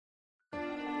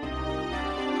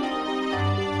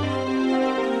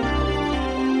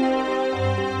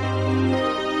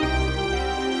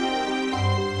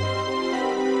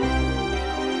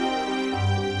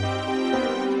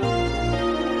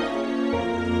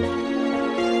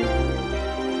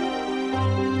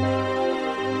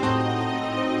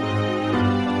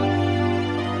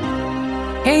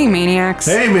Hey, Maniacs.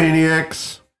 Hey,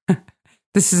 Maniacs.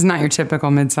 This is not your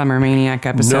typical Midsummer Maniac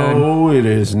episode. No, it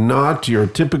is not your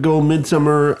typical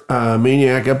Midsummer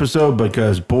Maniac episode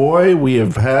because, boy, we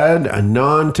have had a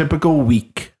non-typical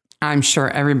week. I'm sure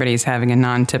everybody's having a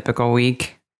non-typical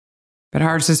week, but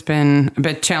ours has been a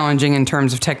bit challenging in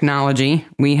terms of technology.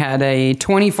 We had a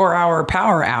 24-hour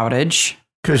power outage.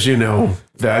 Because, you know,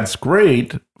 that's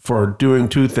great for doing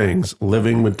two things,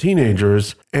 living with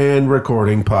teenagers and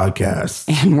recording podcasts.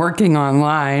 And working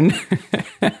online.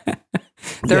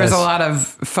 There was a lot of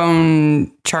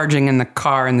phone charging in the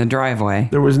car in the driveway.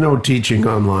 There was no teaching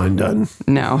online done.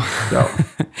 No.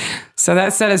 So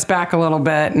that set us back a little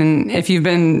bit. And if you've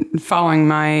been following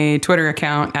my Twitter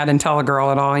account at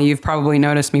IntelliGirl at all, you've probably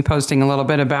noticed me posting a little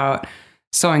bit about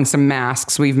sewing some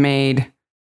masks. We've made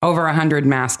over 100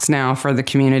 masks now for the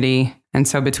community. And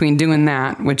so between doing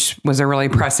that, which was a really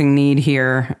pressing need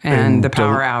here, and the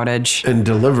power outage. And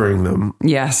delivering them.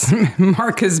 Yes.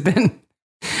 Mark has been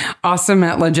awesome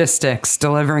at logistics,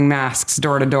 delivering masks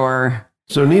door to door.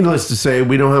 So needless to say,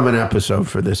 we don't have an episode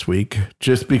for this week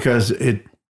just because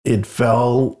it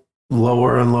fell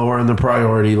lower and lower on the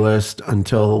priority list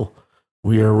until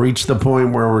we reached the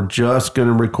point where we're just going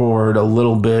to record a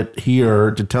little bit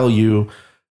here to tell you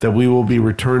that we will be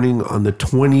returning on the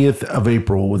 20th of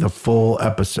April with a full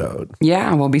episode.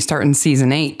 Yeah, we'll be starting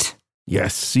season 8.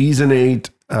 Yes, season 8.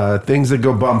 Things that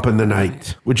go bump in the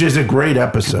night, which is a great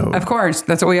episode. Of course,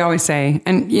 that's what we always say.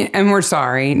 And we're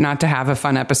sorry not to have a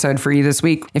fun episode for you this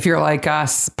week. If you're like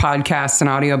us, podcasts and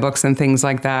audiobooks and things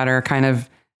like that are kind of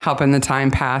helping the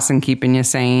time pass and keeping you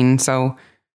sane. So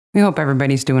we hope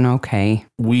everybody's doing okay.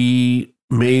 We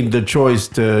made the choice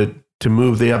to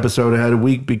move the episode ahead a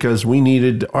week because we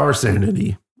needed our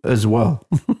sanity as well.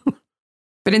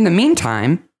 But in the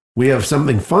meantime, we have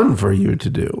something fun for you to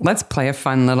do. Let's play a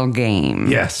fun little game.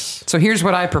 Yes. So here's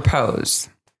what I propose.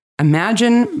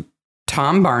 Imagine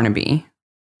Tom Barnaby,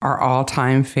 our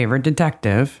all-time favorite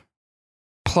detective,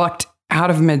 plucked out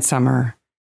of Midsummer.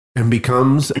 And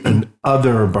becomes an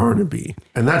other Barnaby.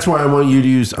 And that's why I want you to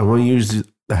use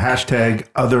the hashtag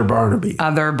other Barnaby.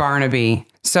 Other Barnaby.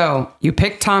 So you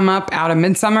pick Tom up out of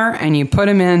Midsummer and you put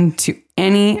him into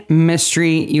any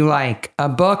mystery you like. A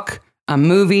book, a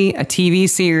movie, a TV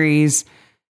series.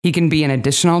 He can be an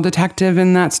additional detective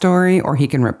in that story, or he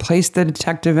can replace the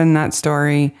detective in that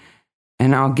story.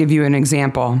 And I'll give you an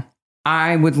example.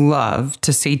 I would love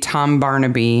to see Tom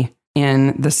Barnaby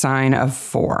in The Sign of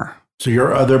 4. So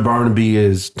your other Barnaby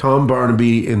is Tom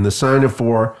Barnaby in The Sign of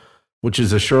 4, which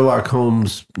is a Sherlock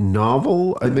Holmes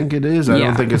novel, I think it is. I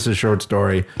don't think it's a short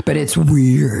story. But it's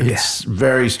weird. It's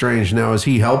very strange. Now, is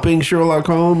he helping Sherlock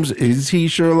Holmes? Is he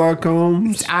Sherlock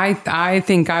Holmes? I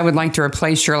think I would like to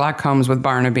replace Sherlock Holmes with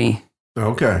Barnaby.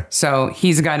 Okay. So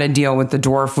he's got to deal with the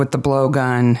dwarf with the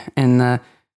blowgun and the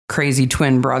crazy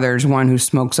twin brothers, one who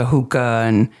smokes a hookah.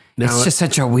 And now, it's just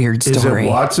such a weird story. Is it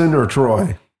Watson or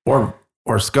Troy?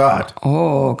 Or Scott?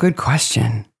 Oh, good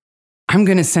question. I'm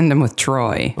going to send him with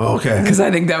Troy. Okay. Because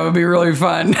I think that would be really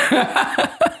fun.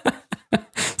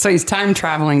 So he's time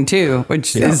traveling too,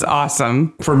 which is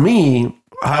awesome. For me,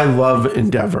 I love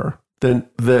Endeavor.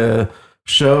 The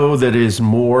show that is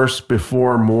Morse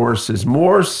before Morse is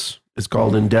Morse is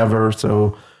called Endeavor.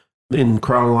 So in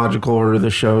chronological order, the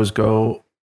shows go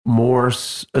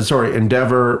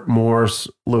Endeavor, Morse,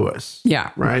 Lewis.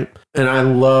 Yeah. Right. And I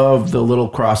love the little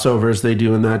crossovers they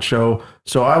do in that show.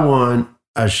 So I want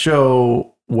a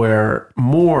show where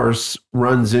Morse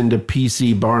runs into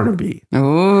PC Barnaby.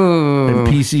 Ooh. And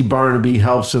PC Barnaby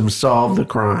helps him solve the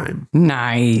crime.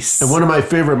 Nice. And one of my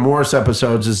favorite Morse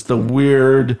episodes is the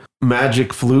weird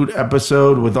magic flute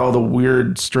episode with all the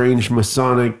weird, strange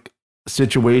Masonic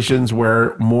situations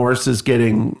where Morse is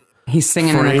getting He's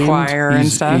singing framed. in a choir and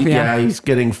stuff. Yeah, he's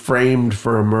getting framed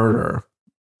for a murder.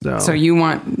 So you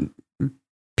want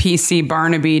PC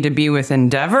Barnaby to be with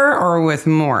Endeavor or with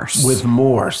Morse? With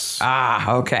Morse.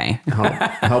 Ah, okay.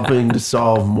 Helping to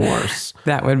solve Morse.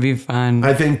 That would be fun.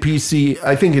 I think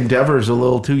Endeavor is a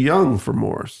little too young for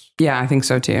Morse. Yeah, I think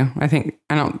so too. I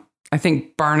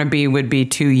think Barnaby would be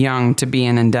too young to be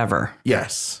an Endeavor.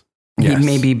 Yes. He'd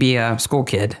maybe be a school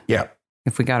kid. Yeah.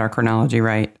 If we got our chronology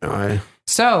right.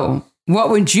 So, what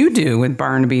would you do with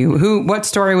Barnaby? What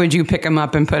story would you pick him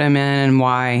up and put him in, and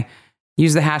why?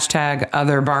 Use the hashtag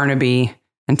other Barnaby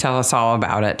and tell us all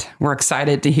about it. We're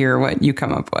excited to hear what you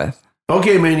come up with.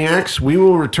 Okay, Maniacs, we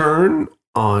will return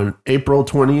on April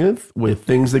 20th with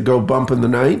Things That Go Bump in the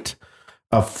Night,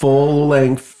 a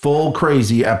full-length, full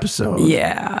crazy episode.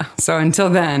 Yeah. So until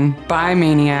then, bye,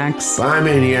 Maniacs. Bye,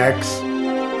 Maniacs.